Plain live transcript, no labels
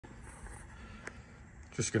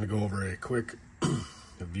Just going to go over a quick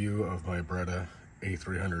view of my Beretta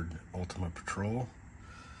a300 Ultimate Patrol.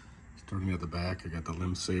 Starting at the back, I got the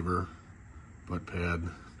limb saver, butt pad,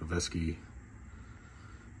 the Vesky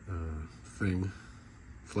thing,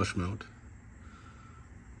 flush mount.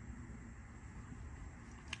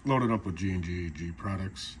 Loaded up with Gg&g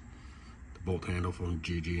products, the bolt handle from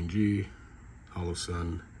Gg&g,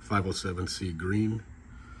 Holosun 507C green,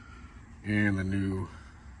 and the new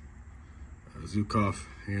Zhukov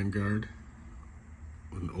handguard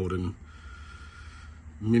with an Odin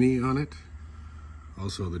mini on it.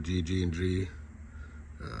 Also the Gg&g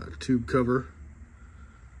tube cover.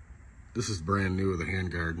 This is brand new, the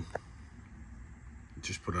handguard.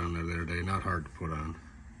 Just put it on there the other day, not hard to put on.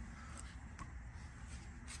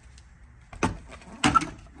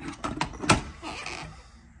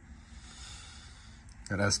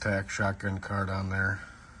 Got esstac shotgun card on there.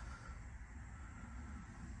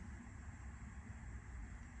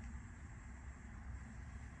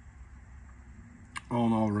 All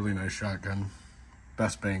in all, really nice shotgun.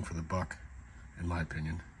 Best bang for the buck, in my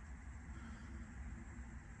opinion.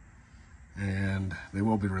 And they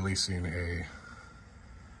will be releasing a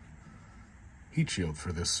heat shield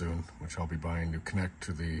for this soon, which I'll be buying to connect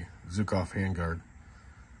to the Zhukov handguard.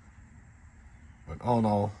 But all in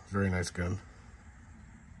all, very nice gun.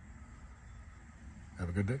 Have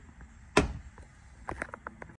a good day.